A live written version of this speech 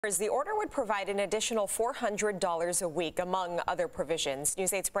The order would provide an additional $400 a week, among other provisions.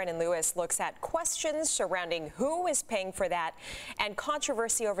 News 8's Brandon Lewis looks at questions surrounding who is paying for that and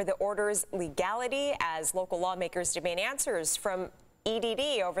controversy over the order's legality as local lawmakers demand answers from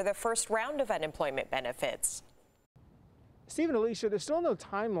EDD over the first round of unemployment benefits. Steve and Alicia, there's still no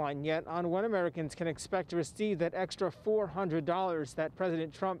timeline yet on when Americans can expect to receive that extra $400 that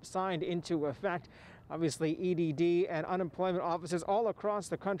President Trump signed into effect. Obviously, EDD and unemployment offices all across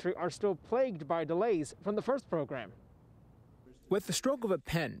the country are still plagued by delays from the first program. With the stroke of a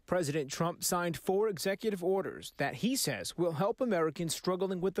pen, President Trump signed 4 executive orders that he says will help Americans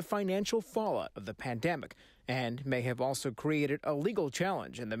struggling with the financial fallout of the pandemic and may have also created a legal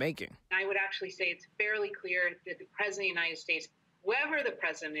challenge in the making. I would actually say it's fairly clear that the President of the United States, whoever the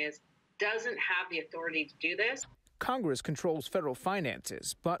president is, doesn't have the authority to do this. Congress controls federal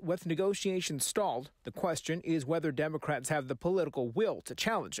finances, but with negotiations stalled, the question is whether Democrats have the political will to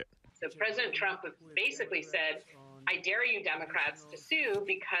challenge it. So President Trump basically said, I dare you Democrats to sue,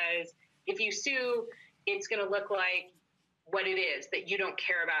 because if you sue, it's going to look like what it is, that you don't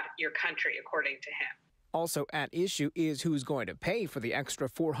care about your country, according to him. Also at issue is who's going to pay for the extra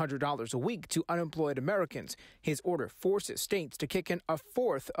 $400 a week to unemployed Americans. His order forces states to kick in a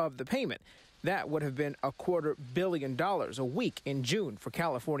fourth of the payment. That would have been $250 million a week in June for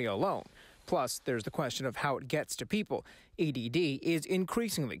California alone. Plus, there's the question of how it gets to people. EDD is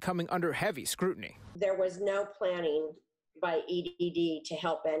increasingly coming under heavy scrutiny. There was no planning by EDD to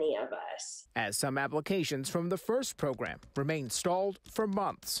help any of us, as some applications from the first program remain stalled for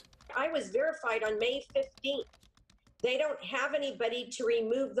months. I was verified on May 15th. They don't have anybody to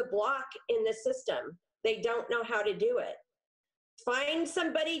remove the block in the system. They don't know how to do it. Find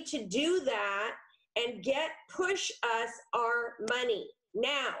somebody to do that and push us our money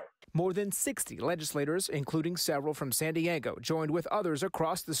now. More than 60 legislators, including several from San Diego, joined with others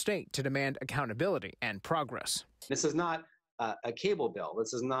across the state to demand accountability and progress. This is not a cable bill.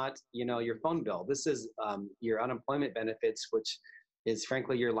 This is not, your phone bill. This is your unemployment benefits, which is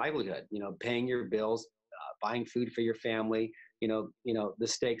frankly your livelihood. Paying your bills, buying food for your family. The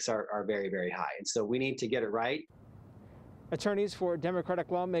stakes are very, very high, and so we need to get it right. Attorneys for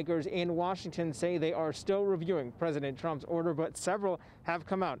Democratic lawmakers in Washington say they are still reviewing President Trump's order, but several have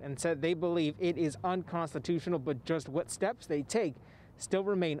come out and said they believe it is unconstitutional, but just what steps they take still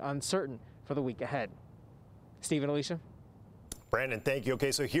remain uncertain for the week ahead. Steve and Alicia. Brandon, thank you.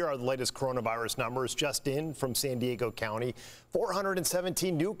 Okay, so here are the latest coronavirus numbers just in from San Diego County.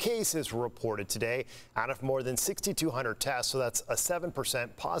 417 new cases were reported today out of more than 6,200 tests, so that's a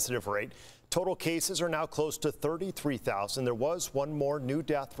 7% positive rate. Total cases are now close to 33,000. There was one more new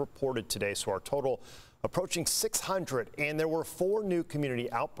death reported today, so our total approaching 600. And there were 4 new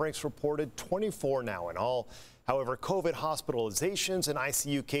community outbreaks reported, 24 now in all. However, COVID hospitalizations and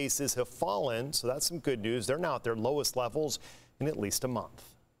ICU cases have fallen, so that's some good news. They're now at their lowest levels in at least a month.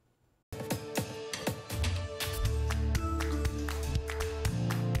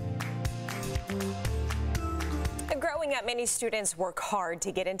 Growing up, many students work hard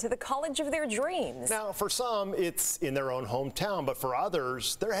to get into the college of their dreams. Now, for some, it's in their own hometown, but for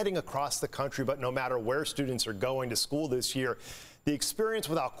others, they're heading across the country. But no matter where students are going to school this year, the experience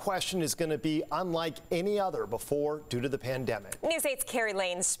without question is going to be unlike any other before due to the pandemic. News 8's Carrie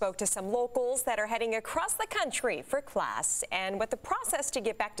Lane spoke to some locals that are heading across the country for class and what the process to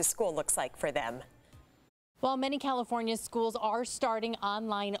get back to school looks like for them. While many California schools are starting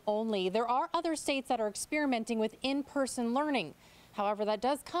online only, there are other states that are experimenting with in-person learning. However, that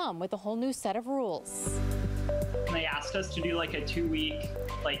does come with a whole new set of rules. They asked us to do like a 2-week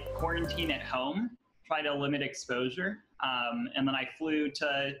quarantine at home, try to limit exposure. And then I flew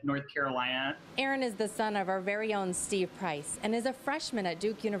to North Carolina. Aaron is the son of our very own Steve Price and is a freshman at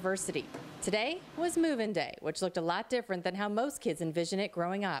Duke University. Today was move-in day, which looked a lot different than how most kids envision it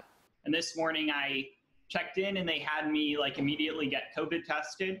growing up. And this morning I checked in and they had me immediately get COVID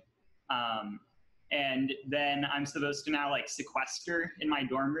tested. And then I'm supposed to now sequester in my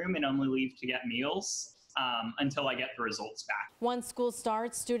dorm room and only leave to get meals until I get the results back. Once school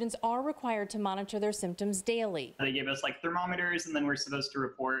starts, students are required to monitor their symptoms daily. They give us thermometers and then we're supposed to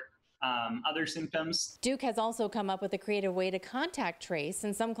report other symptoms. Duke has also come up with a creative way to contact trace,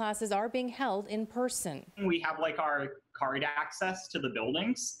 and some classes are being held in person. We have our card access to the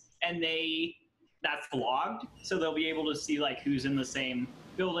buildings, and that's logged, so they'll be able to see who's in the same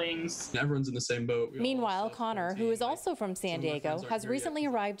buildings. Everyone's in the same boat. Meanwhile, Connor, who is also from San Diego, has recently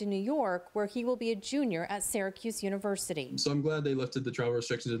arrived in New York, where he will be a junior at Syracuse University. So I'm glad they lifted the travel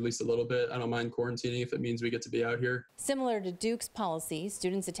restrictions at least a little bit. I don't mind quarantining if it means we get to be out here. Similar to Duke's policy,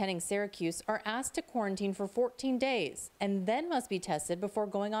 students attending Syracuse are asked to quarantine for 14 days and then must be tested before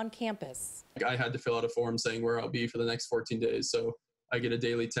going on campus. I had to fill out a form saying where I'll be for the next 14 days. So I get a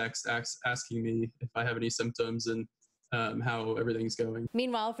daily text asking me if I have any symptoms and how everything's going.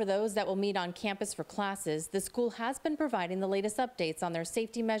 Meanwhile, for those that will meet on campus for classes, the school has been providing the latest updates on their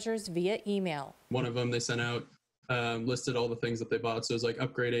safety measures via email. One of them they sent out listed all the things that they bought. So it was like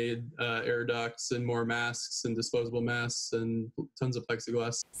upgraded air ducts and more masks and disposable masks and tons of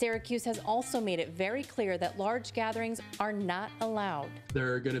plexiglass. Syracuse has also made it very clear that large gatherings are not allowed.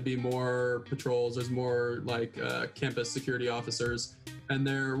 There are going to be more patrols. There's more like campus security officers, and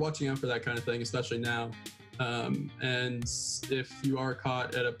they're watching out for that kind of thing, especially now. And if you are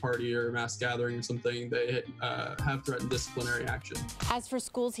caught at a party or a mass gathering or something, they have threatened disciplinary action. As for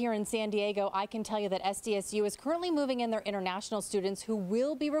schools here in San Diego, I can tell you that SDSU is currently moving in their international students who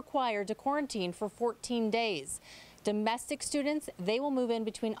will be required to quarantine for 14 days. Domestic students, they will move in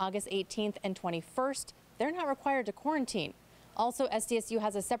between August 18th and 21st. They're not required to quarantine. Also, SDSU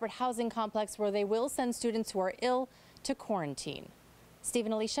has a separate housing complex where they will send students who are ill to quarantine. Steve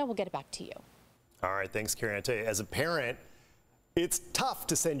and Alicia, we'll get it back to you. All right, thanks, Karen. I tell you, as a parent, it's tough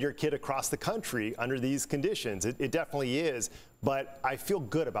to send your kid across the country under these conditions. It definitely is, but I feel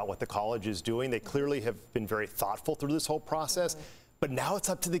good about what the college is doing. They clearly have been very thoughtful through this whole process, but now it's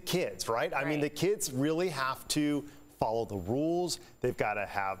up to the kids, right? I mean, the kids really have to follow the rules. They've got to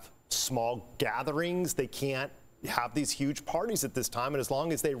have small gatherings. They can't have these huge parties at this time, and as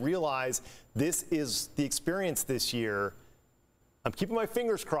long as they realize this is the experience this year, I'm keeping my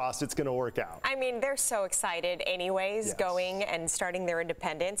fingers crossed it's going to work out. I mean, they're so excited anyways, going and starting their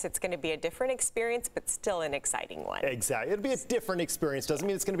independence. It's going to be a different experience, but still an exciting one. Exactly. It'll be a different experience. Doesn't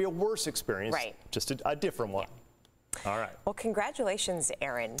mean it's going to be a worse experience. Right. Just a different one. All right. Well, congratulations,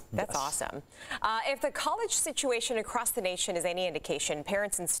 Aaron. That's awesome. If the college situation across the nation is any indication,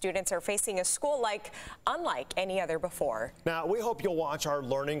 parents and students are facing a school unlike any other before. Now, we hope you'll watch our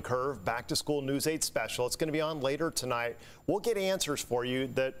Learning Curve Back to School News 8 special. It's going to be on later tonight. We'll get answers for you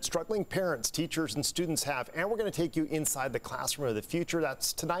that struggling parents, teachers, and students have, and we're going to take you inside the classroom of the future.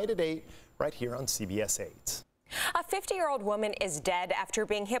 That's tonight at 8, right here on CBS 8. A 50-year-old woman is dead after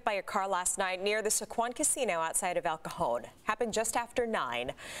being hit by a car last night near the Sequan Casino outside of El Cajon. Happened just after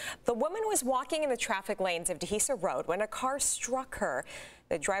 9. The woman was walking in the traffic lanes of Dehesa Road when a car struck her.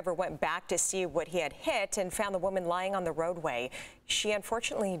 The driver went back to see what he had hit and found the woman lying on the roadway. She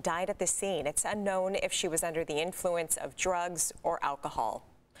unfortunately died at the scene. It's unknown if she was under the influence of drugs or alcohol.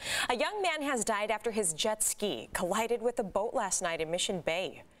 A young man has died after his jet ski collided with a boat last night in Mission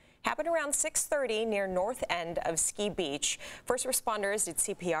Bay. Happened around 6:30 near north end of Ski Beach. First responders did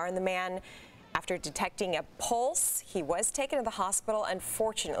CPR on the man. After detecting a pulse, he was taken to the hospital.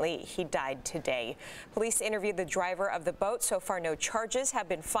 Unfortunately, he died today. Police interviewed the driver of the boat. So far, no charges have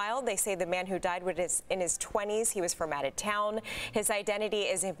been filed. They say the man who died was in his 20s. He was from out of town. His identity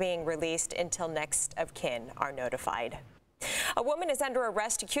isn't being released until next of kin are notified. A woman is under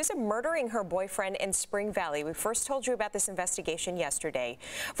arrest accused of murdering her boyfriend in Spring Valley. We first told you about this investigation yesterday.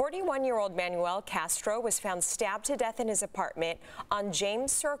 41-year-old Manuel Castro was found stabbed to death in his apartment on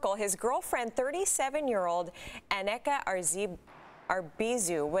James Circle. His girlfriend, 37-year-old Aneka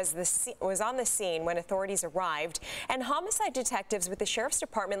Arbizu, was on the scene when authorities arrived, and homicide detectives with the sheriff's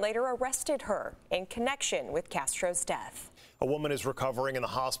department later arrested her in connection with Castro's death. A woman is recovering in the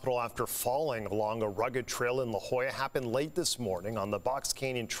hospital after falling along a rugged trail in La Jolla. Happened late this morning on the Box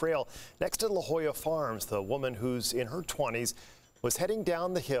Canyon Trail next to La Jolla Farms. The woman, who's in her 20s, was heading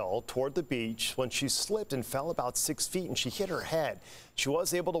down the hill toward the beach when she slipped and fell about 6 feet, and she hit her head. She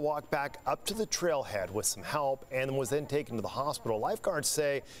was able to walk back up to the trailhead with some help and was then taken to the hospital. Lifeguards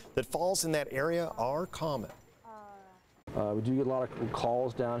say that falls in that area are common. We do get a lot of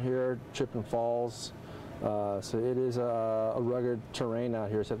calls down here, trip and falls. So it is a rugged terrain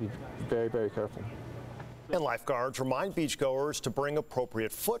out here, so have to be very, very careful. And lifeguards remind beachgoers to bring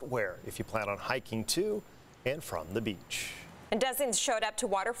appropriate footwear if you plan on hiking to and from the beach. And dozens showed up to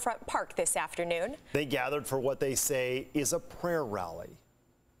Waterfront Park this afternoon. They gathered for what they say is a prayer rally.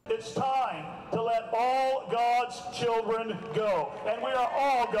 It's time to let all God's children go, and we are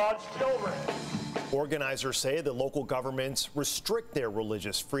all God's children. Organizers say that local governments restrict their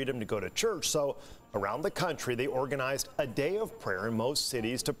religious freedom to go to church, so around the country they organized a day of prayer in most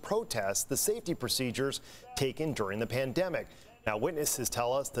cities to protest the safety procedures taken during the pandemic. Now, witnesses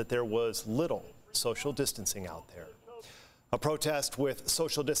tell us that there was little social distancing out there. A protest with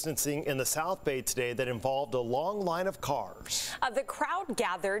social distancing in the South Bay today that involved a long line of cars. The crowd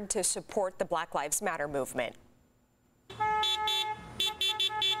gathered to support the Black Lives Matter movement.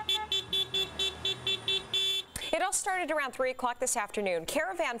 It all started around 3 o'clock this afternoon.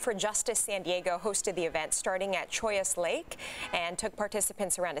 Caravan for Justice San Diego hosted the event starting at Chollas Lake and took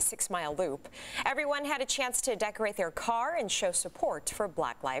participants around a 6-mile loop. Everyone had a chance to decorate their car and show support for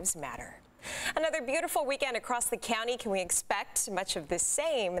Black Lives Matter. Another beautiful weekend across the county. Can we expect much of the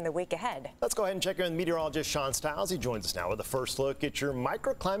same in the week ahead? Let's go ahead and check in with meteorologist Sean Stiles. He joins us now with a first look at your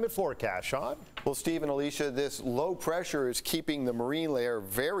microclimate forecast. Sean? Well, Steve and Alicia, this low pressure is keeping the marine layer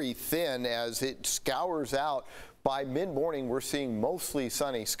very thin as it scours out. By mid-morning, we're seeing mostly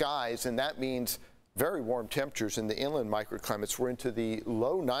sunny skies, and that means very warm temperatures in the inland microclimates. We're into the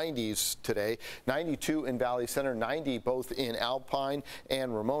low 90s today, 92 in Valley Center, 90 both in Alpine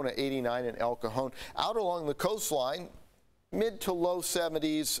and Ramona, 89 in El Cajon. Out along the coastline, mid to low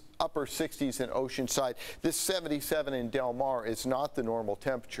 70s, upper 60s in Oceanside. This 77 in Del Mar is not the normal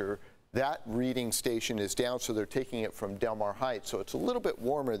temperature. That reading station is down, so they're taking it from Del Mar Heights, so it's a little bit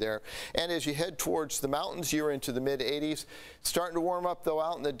warmer there. And as you head towards the mountains, you're into the mid-80s. Starting to warm up, though,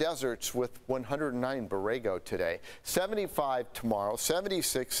 out in the deserts with 109 Borrego today. 75 tomorrow,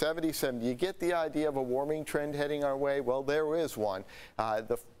 76, 77. You get the idea of a warming trend heading our way? Well, there is one.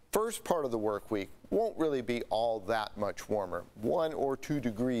 The first part of the work week won't really be all that much warmer, 1 or 2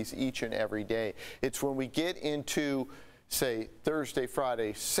 degrees each and every day. It's when we get into, say, Thursday,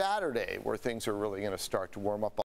 Friday, Saturday, where things are really going to start to warm up.